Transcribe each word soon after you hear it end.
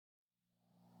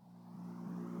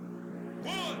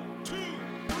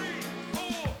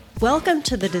Welcome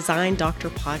to the Design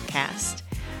Doctor podcast,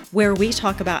 where we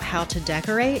talk about how to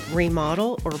decorate,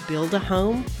 remodel, or build a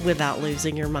home without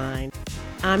losing your mind.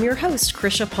 I'm your host,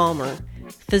 Krisha Palmer,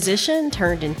 physician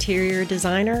turned interior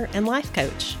designer and life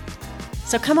coach.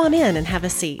 So come on in and have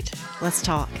a seat. Let's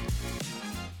talk.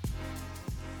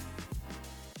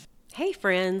 Hey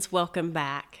friends, welcome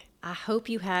back. I hope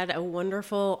you had a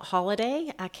wonderful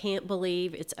holiday. I can't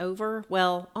believe it's over.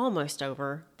 Well, almost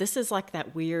over. This is like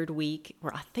that weird week,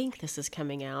 or I think this is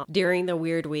coming out during the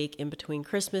weird week in between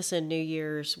Christmas and New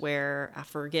Year's where I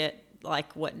forget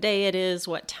like what day it is,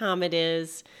 what time it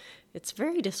is. It's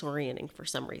very disorienting for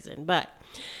some reason. But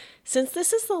since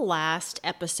this is the last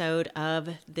episode of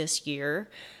this year,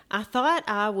 I thought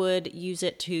I would use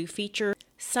it to feature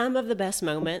some of the best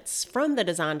moments from the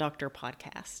Design Doctor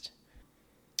podcast.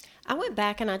 I went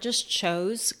back and I just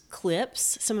chose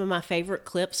clips, some of my favorite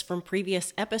clips from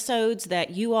previous episodes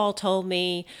that you all told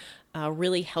me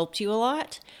really helped you a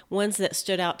lot, ones that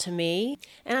stood out to me.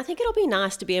 And I think it'll be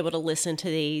nice to be able to listen to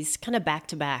these kind of back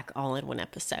to back all in one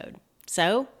episode.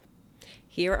 So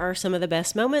here are some of the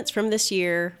best moments from this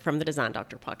year from the Design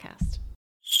Doctor podcast.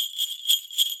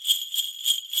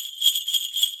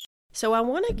 So I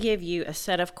want to give you a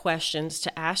set of questions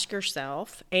to ask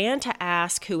yourself and to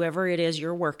ask whoever it is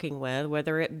you're working with,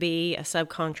 whether it be a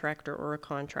subcontractor or a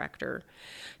contractor,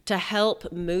 to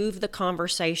help move the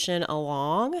conversation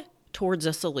along towards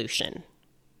a solution.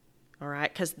 All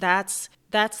right, because that's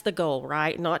the goal,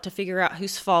 right? Not to figure out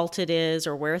whose fault it is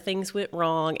or where things went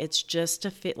wrong. It's just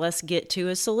let's get to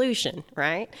a solution,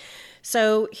 right?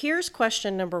 So here's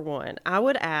question number one. I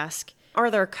would ask, are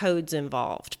there codes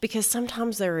involved? Because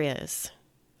sometimes there is,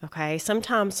 okay?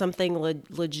 Sometimes something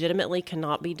legitimately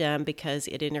cannot be done because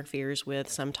it interferes with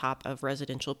some type of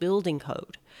residential building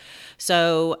code.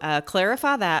 So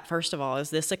clarify that, first of all. Is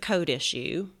this a code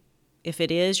issue? If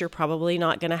it is, you're probably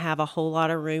not going to have a whole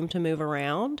lot of room to move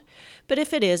around. But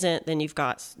if it isn't, then you've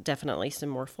got definitely some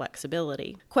more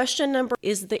flexibility. Question number,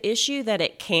 is the issue that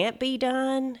it can't be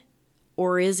done,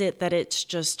 or is it that it's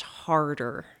just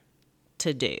harder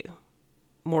to do?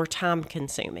 More time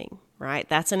consuming, right?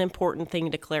 That's an important thing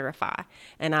to clarify.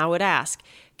 And I would ask,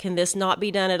 can this not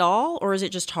be done at all, or is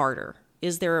it just harder?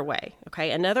 Is there a way? Okay.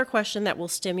 Another question that will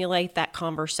stimulate that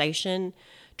conversation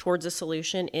towards a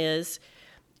solution is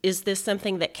this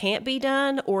something that can't be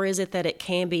done, or is it that it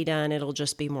can be done, it'll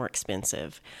just be more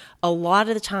expensive? A lot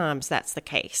of the times that's the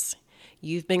case.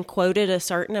 You've been quoted a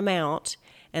certain amount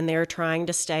and they're trying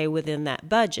to stay within that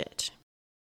budget.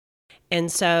 And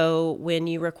so when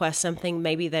you request something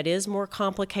maybe that is more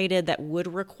complicated, that would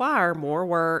require more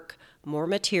work, more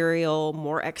material,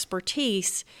 more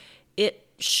expertise, it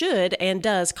should and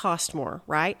does cost more,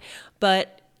 right?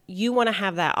 But you want to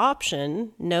have that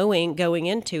option, knowing going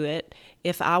into it,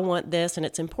 if I want this and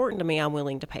it's important to me, I'm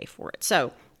willing to pay for it.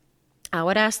 So I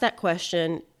would ask that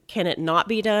question, can it not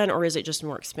be done, or is it just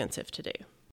more expensive to do?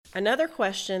 Another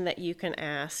question that you can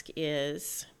ask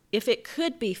is, if it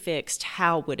could be fixed,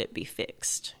 how would it be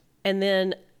fixed? And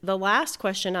then the last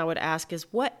question I would ask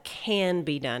is, what can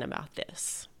be done about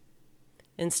this?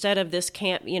 Instead of this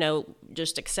can't,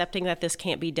 just accepting that this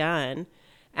can't be done,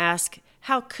 ask,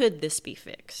 how could this be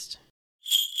fixed?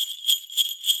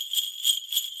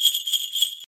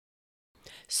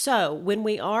 So when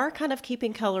we are kind of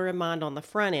keeping color in mind on the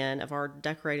front end of our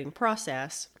decorating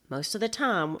process, most of the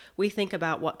time we think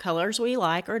about what colors we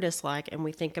like or dislike, and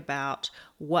we think about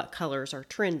what colors are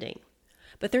trending.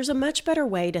 But there's a much better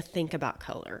way to think about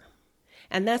color,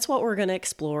 and that's what we're going to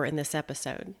explore in this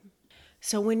episode.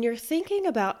 So when you're thinking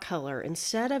about color,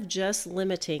 instead of just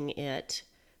limiting it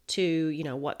to,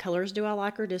 what colors do I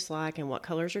like or dislike and what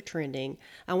colors are trending,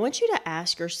 I want you to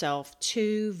ask yourself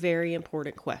two very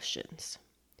important questions.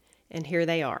 And here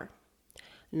they are.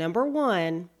 Number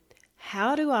one,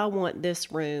 how do I want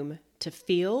this room to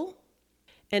feel?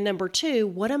 And number two,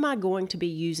 what am I going to be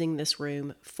using this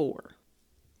room for?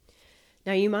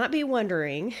 Now, you might be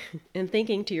wondering and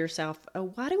thinking to yourself,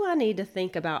 why do I need to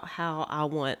think about how I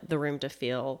want the room to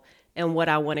feel and what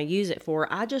I want to use it for?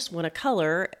 I just want a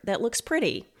color that looks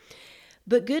pretty.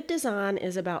 But good design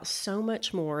is about so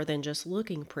much more than just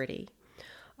looking pretty.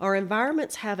 Our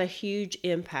environments have a huge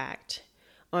impact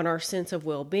on our sense of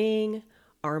well-being,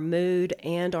 our mood,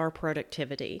 and our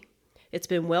productivity. It's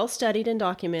been well studied and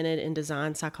documented in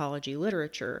design psychology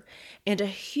literature, and a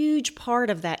huge part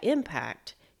of that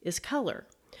impact is color.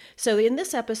 So in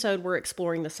this episode, we're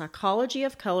exploring the psychology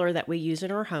of color that we use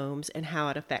in our homes and how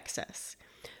it affects us.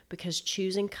 Because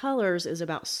choosing colors is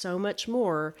about so much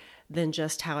more than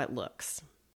just how it looks.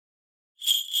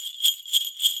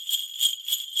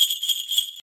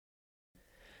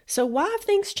 So why have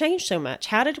things changed so much?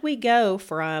 How did we go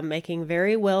from making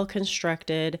very well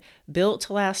constructed, built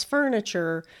to last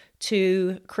furniture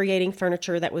to creating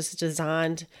furniture that was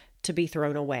designed to be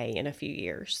thrown away in a few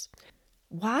years?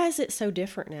 Why is it so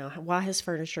different now? Why has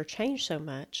furniture changed so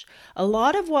much? A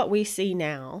lot of what we see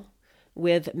now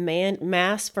with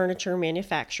mass furniture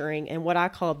manufacturing and what I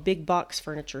call big box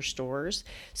furniture stores.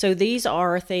 So these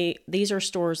are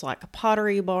stores like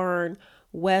Pottery Barn,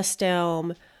 West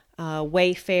Elm,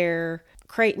 Wayfair,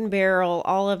 Crate and Barrel,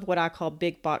 all of what I call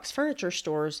big box furniture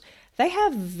stores. They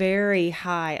have very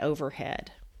high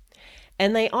overhead.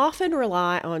 And they often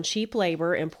rely on cheap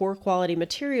labor and poor quality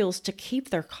materials to keep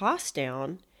their costs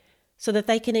down so that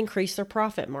they can increase their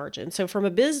profit margin. So from a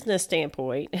business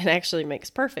standpoint, it actually makes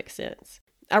perfect sense.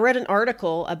 I read an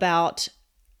article about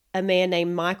a man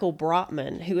named Michael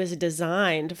Brotman who is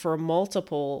designed for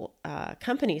multiple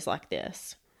companies like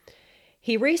this.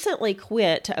 He recently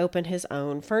quit to open his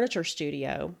own furniture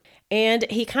studio. And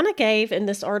he kind of gave, in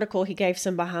this article, he gave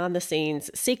some behind the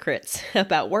scenes secrets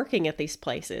about working at these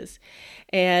places.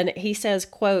 And he says,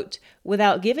 quote,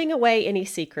 without giving away any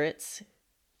secrets,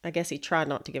 I guess he tried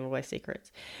not to give away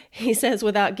secrets. He says,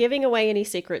 without giving away any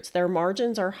secrets, their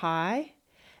margins are high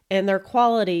and their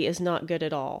quality is not good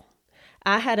at all.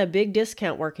 I had a big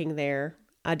discount working there.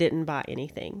 I didn't buy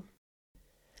anything.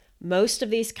 Most of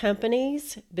these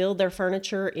companies build their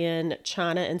furniture in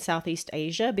China and Southeast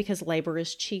Asia because labor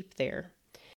is cheap there.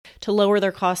 To lower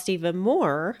their cost even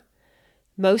more,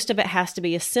 most of it has to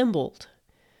be assembled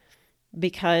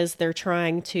because they're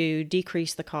trying to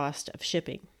decrease the cost of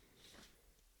shipping.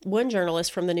 One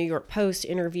journalist from the New York Post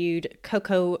interviewed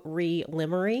Coco Ree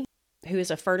Lemery, who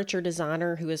is a furniture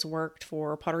designer who has worked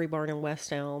for Pottery Barn and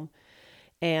West Elm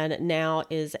and now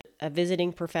is a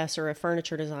visiting professor of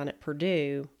furniture design at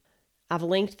Purdue. I've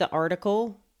linked the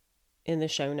article in the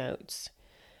show notes.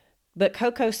 But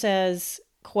Coco says,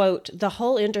 quote, the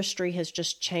whole industry has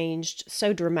just changed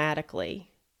so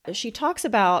dramatically. She talks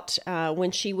about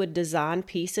when she would design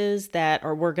pieces that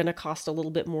were going to cost a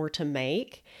little bit more to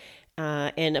make.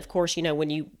 And of course, when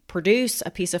you produce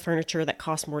a piece of furniture that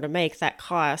costs more to make, that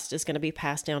cost is going to be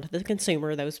passed down to the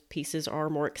consumer. Those pieces are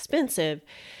more expensive.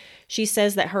 She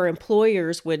says that her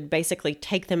employers would basically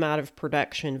take them out of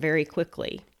production very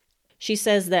quickly. She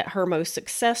says that her most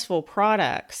successful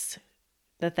products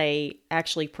that they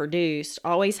actually produced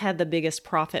always had the biggest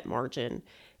profit margin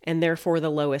and therefore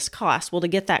the lowest cost. Well, to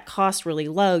get that cost really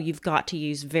low, you've got to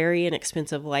use very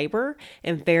inexpensive labor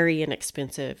and very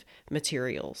inexpensive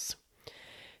materials.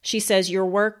 She says,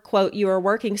 quote, you are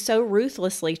working so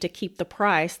ruthlessly to keep the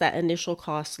price, that initial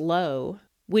cost low.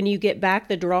 When you get back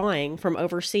the drawing from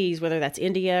overseas, whether that's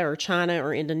India or China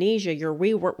or Indonesia, you're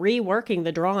reworking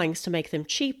the drawings to make them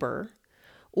cheaper.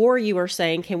 Or you are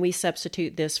saying, can we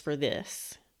substitute this for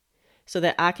this so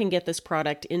that I can get this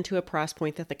product into a price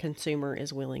point that the consumer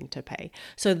is willing to pay?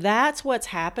 So that's what's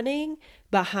happening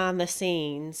behind the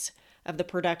scenes of the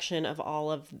production of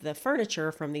all of the furniture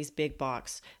from these big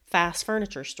box fast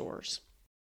furniture stores.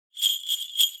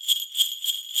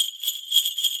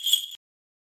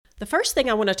 The first thing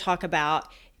I want to talk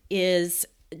about is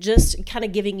just kind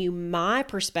of giving you my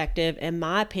perspective and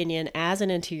my opinion as an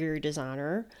interior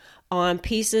designer on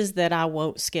pieces that I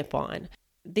won't skip on.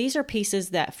 These are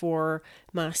pieces that for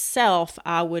myself,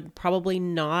 I would probably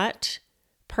not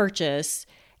purchase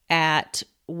at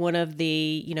one of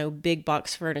the, big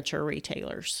box furniture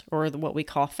retailers or what we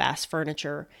call fast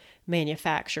furniture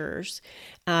manufacturers.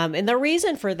 And the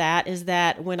reason for that is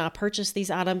that when I purchase these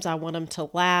items, I want them to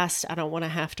last. I don't want to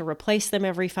have to replace them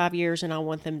every 5 years, and I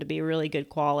want them to be really good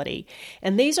quality.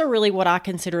 And these are really what I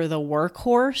consider the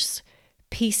workhorse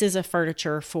pieces of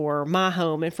furniture for my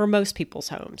home and for most people's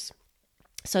homes.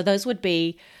 So those would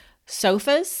be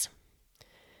sofas,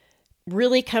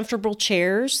 really comfortable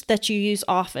chairs that you use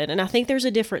often. And I think there's a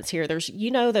difference here. There's,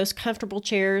 those comfortable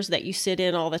chairs that you sit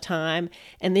in all the time.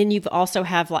 And then you've also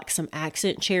have like some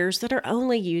accent chairs that are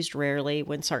only used rarely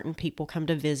when certain people come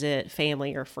to visit,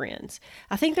 family or friends.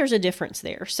 I think there's a difference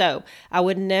there. So I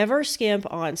would never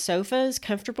skimp on sofas,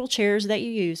 comfortable chairs that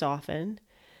you use often,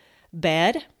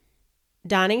 bed,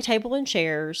 dining table and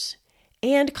chairs,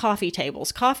 and coffee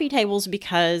tables. Coffee tables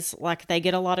because they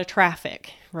get a lot of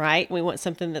traffic, right? We want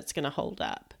something that's going to hold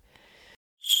up.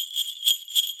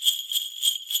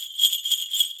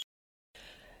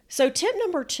 So tip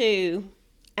number 2,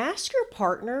 ask your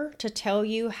partner to tell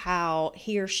you how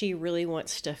he or she really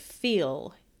wants to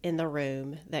feel in the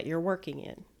room that you're working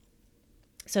in.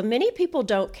 So many people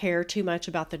don't care too much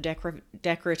about the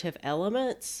decorative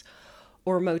elements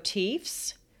or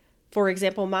motifs. For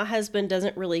example, my husband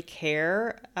doesn't really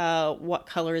care what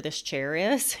color this chair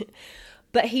is,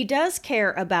 But he does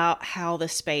care about how the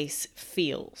space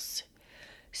feels.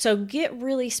 So get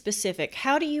really specific.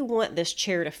 How do you want this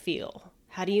chair to feel?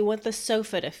 How do you want the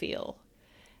sofa to feel?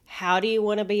 How do you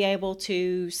want to be able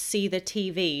to see the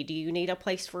TV? Do you need a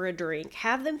place for a drink?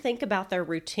 Have them think about their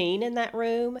routine in that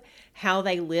room, how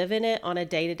they live in it on a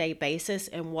day-to-day basis,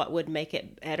 and what would make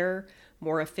it better,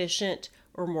 more efficient,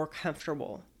 or more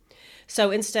comfortable. So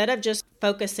instead of just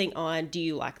focusing on, do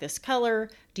you like this color?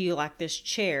 Do you like this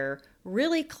chair?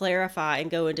 Really clarify and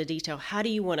go into detail. How do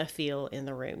you want to feel in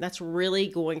the room? That's really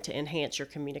going to enhance your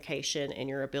communication and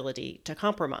your ability to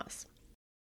compromise.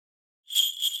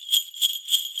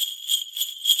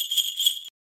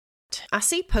 I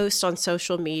see posts on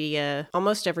social media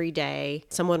almost every day.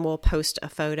 Someone will post a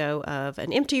photo of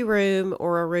an empty room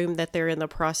or a room that they're in the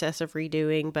process of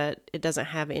redoing, but it doesn't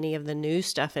have any of the new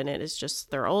stuff in it. It's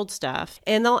just their old stuff.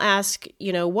 And they'll ask,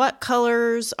 what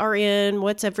colors are in?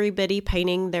 What's everybody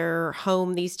painting their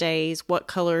home these days? What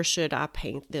color should I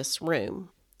paint this room?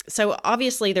 So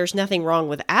obviously there's nothing wrong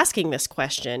with asking this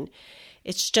question.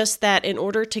 It's just that in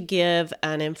order to give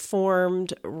an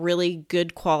informed, really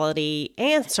good quality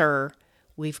answer,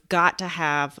 we've got to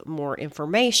have more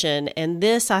information. And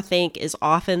this, I think, is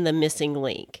often the missing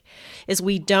link, is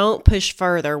we don't push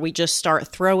further. We just start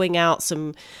throwing out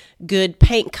some good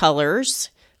paint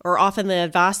colors, or often the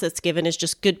advice that's given is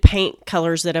just good paint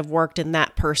colors that have worked in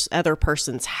that other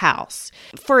person's house.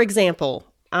 For example,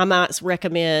 I might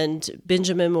recommend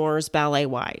Benjamin Moore's Ballet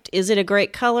White. Is it a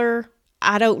great color?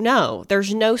 I don't know.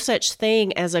 There's no such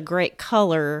thing as a great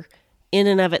color in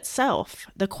and of itself.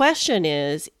 The question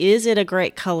is it a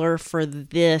great color for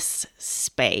this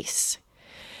space?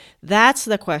 That's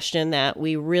the question that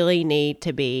we really need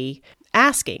to be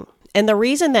asking. And the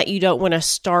reason that you don't want to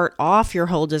start off your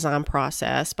whole design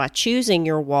process by choosing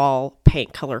your wall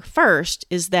paint color first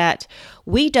is that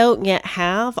we don't yet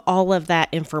have all of that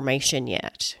information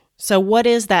yet. So what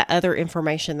is that other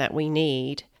information that we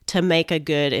need to make a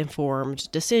good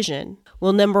informed decision?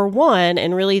 Well, number one,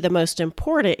 and really the most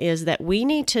important, is that we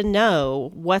need to know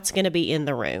what's going to be in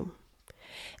the room.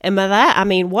 And by that, I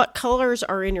mean, what colors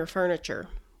are in your furniture?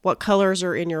 What colors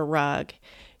are in your rug,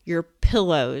 your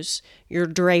pillows, your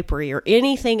drapery, or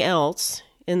anything else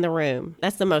in the room?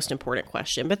 That's the most important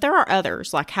question. But there are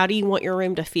others, like how do you want your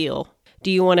room to feel? Do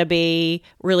you want to be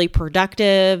really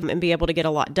productive and be able to get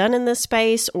a lot done in this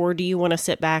space, or do you want to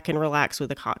sit back and relax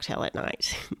with a cocktail at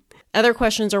night? Other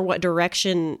questions are, what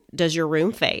direction does your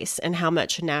room face and how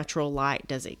much natural light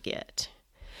does it get?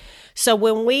 So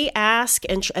when we ask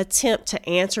and attempt to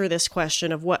answer this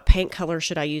question of what paint color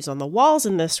should I use on the walls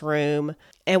in this room,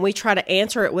 and we try to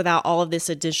answer it without all of this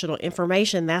additional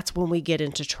information, that's when we get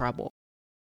into trouble.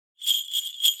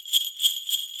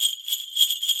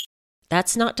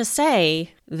 That's not to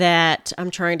say that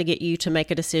I'm trying to get you to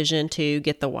make a decision to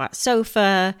get the white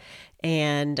sofa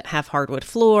and have hardwood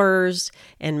floors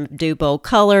and do bold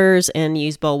colors and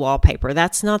use bold wallpaper.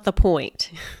 That's not the point.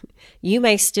 You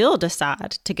may still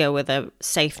decide to go with a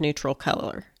safe neutral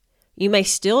color. You may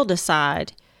still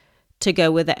decide to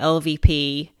go with the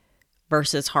LVP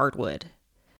versus hardwood.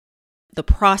 The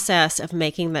process of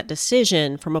making that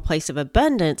decision from a place of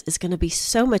abundance is going to be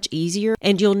so much easier,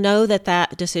 and you'll know that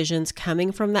that decision's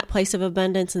coming from that place of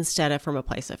abundance instead of from a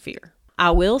place of fear.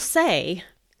 I will say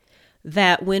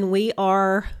that when we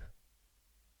are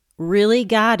really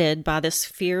guided by this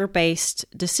fear-based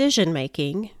decision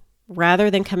making,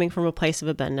 rather than coming from a place of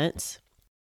abundance,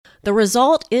 the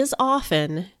result is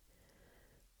often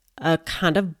a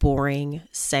kind of boring,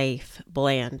 safe,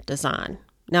 bland design.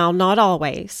 Now, not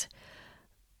always,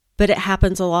 but it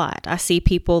happens a lot. I see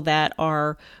people that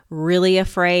are really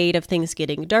afraid of things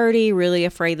getting dirty, really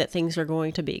afraid that things are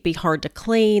going to be hard to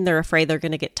clean. They're afraid they're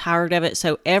going to get tired of it.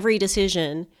 So every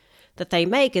decision that they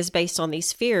make is based on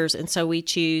these fears. And so we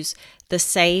choose the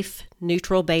safe,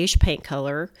 neutral beige paint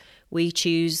color. We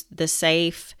choose the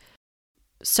safe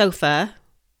sofa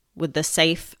with the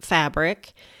safe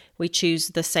fabric. We choose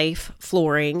the safe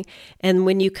flooring. And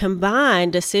when you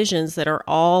combine decisions that are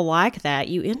all like that,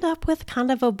 you end up with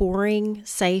kind of a boring,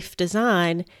 safe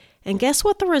design. And guess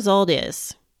what the result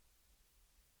is?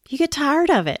 You get tired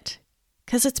of it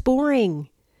because it's boring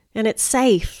and it's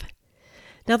safe.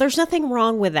 Now, there's nothing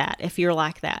wrong with that if you're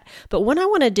like that. But what I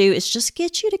want to do is just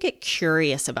get you to get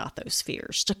curious about those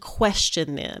fears, to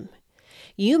question them.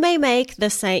 You may make the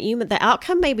same, the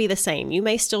outcome may be the same. You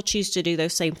may still choose to do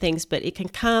those same things, but it can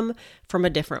come from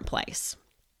a different place.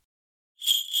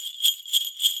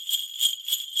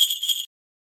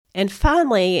 And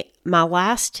finally, my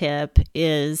last tip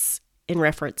is in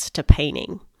reference to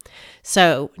painting.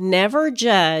 So never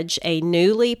judge a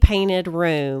newly painted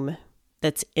room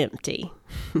that's empty.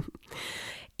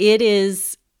 It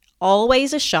is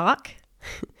always a shock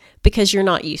because you're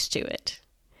not used to it.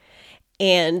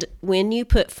 And when you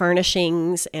put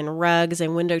furnishings and rugs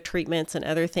and window treatments and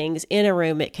other things in a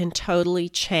room, it can totally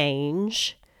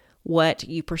change what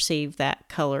you perceive that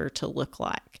color to look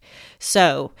like.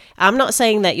 So I'm not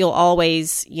saying that you'll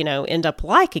always, end up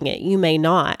liking it. You may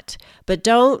not, but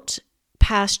don't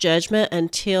pass judgment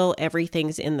until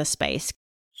everything's in the space.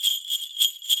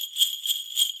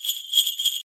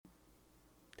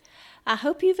 I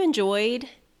hope you've enjoyed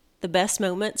the best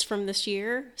moments from this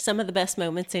year, some of the best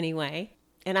moments anyway,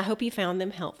 and I hope you found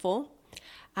them helpful.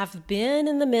 I've been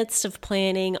in the midst of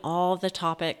planning all the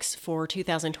topics for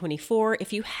 2024.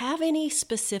 If you have any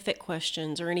specific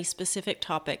questions or any specific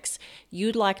topics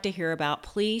you'd like to hear about,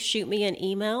 please shoot me an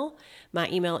email. My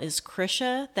email is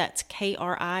Kricia, that's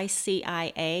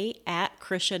KRICIA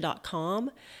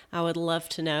 @Kricia.com. I would love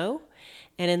to know.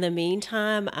 And in the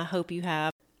meantime, I hope you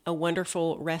have a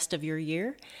wonderful rest of your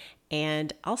year,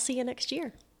 and I'll see you next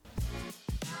year.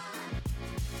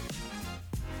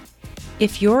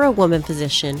 If you're a woman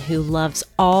physician who loves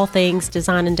all things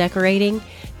design and decorating,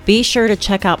 be sure to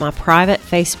check out my private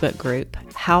Facebook group,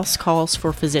 House Calls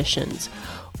for Physicians,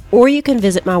 or you can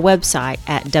visit my website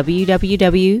at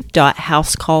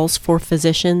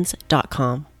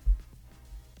www.housecallsforphysicians.com.